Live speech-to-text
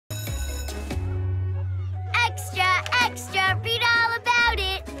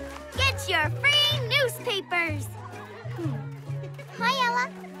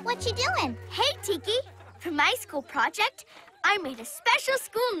Lola. What you doing? Hey, Tiki. For my school project, I made a special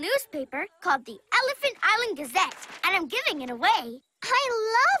school newspaper called the Elephant Island Gazette, and I'm giving it away.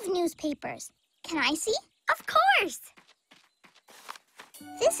 I love newspapers. Can I see? Of course.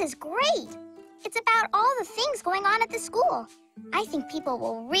 This is great. It's about all the things going on at the school. I think people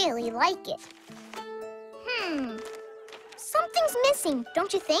will really like it. Something's missing,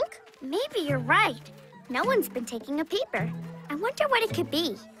 don't you think? Maybe you're right. No one's been taking a peeper. I wonder what it could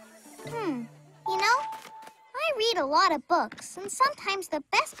be. You know, I read a lot of books, and sometimes the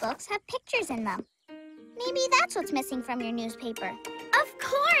best books have pictures in them. Maybe that's what's missing from your newspaper. Of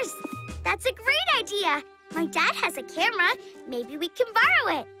course! That's a great idea. My dad has a camera. Maybe we can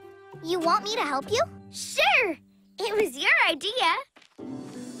borrow it. You want me to help you? Sure! It was your idea.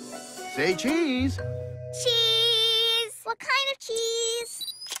 Say cheese. Cheese! What kind of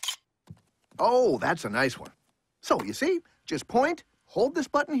cheese? Oh, that's a nice one. So, you see, just point, hold this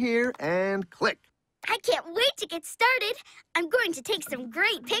button here, and click. I can't wait to get started. I'm going to take some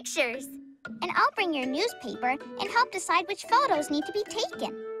great pictures. And I'll bring your newspaper and help decide which photos need to be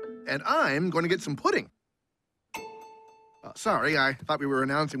taken. And I'm going to get some pudding. Sorry, I thought we were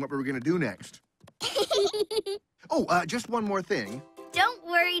announcing what we were going to do next. Oh, just one more thing. Don't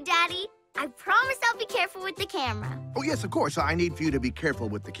worry, Daddy. I promise I'll be careful with the camera. Oh, yes, of course. I need for you to be careful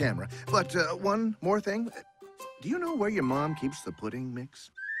with the camera. But one more thing. Do you know where your mom keeps the pudding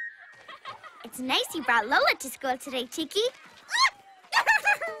mix? It's nice you brought Lola to school today, Tiki.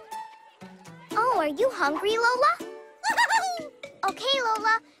 Oh, are you hungry, Lola? Okay,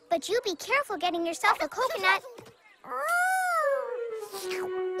 Lola, but you be careful getting yourself a coconut.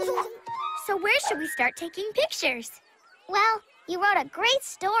 So where should we start taking pictures? Well, you wrote a great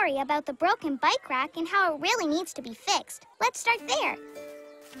story about the broken bike rack and how it really needs to be fixed. Let's start there.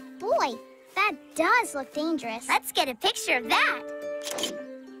 Boy, that does look dangerous. Let's get a picture of that.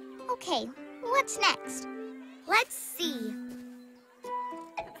 Okay, what's next? Let's see.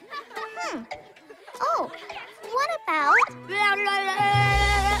 Oh, what about...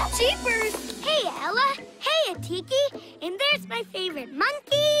 Jeepers! Hey, Ella. Hey, Tiki. And there's my favorite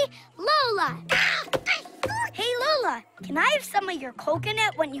monkey, Lola. Hey, Lola, can I have some of your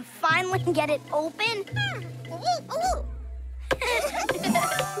coconut when you finally get it open? What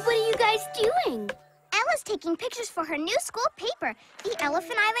are you guys doing? Ella's taking pictures for her new school paper, the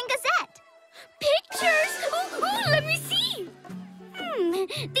Elephant Island Gazette. Pictures? Ooh, let me see.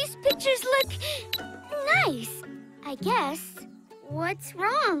 These pictures look nice, I guess. What's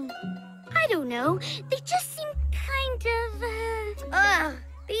wrong? I don't know. They just seem kind of,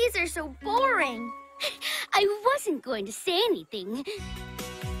 these are so boring. I wasn't going to say anything,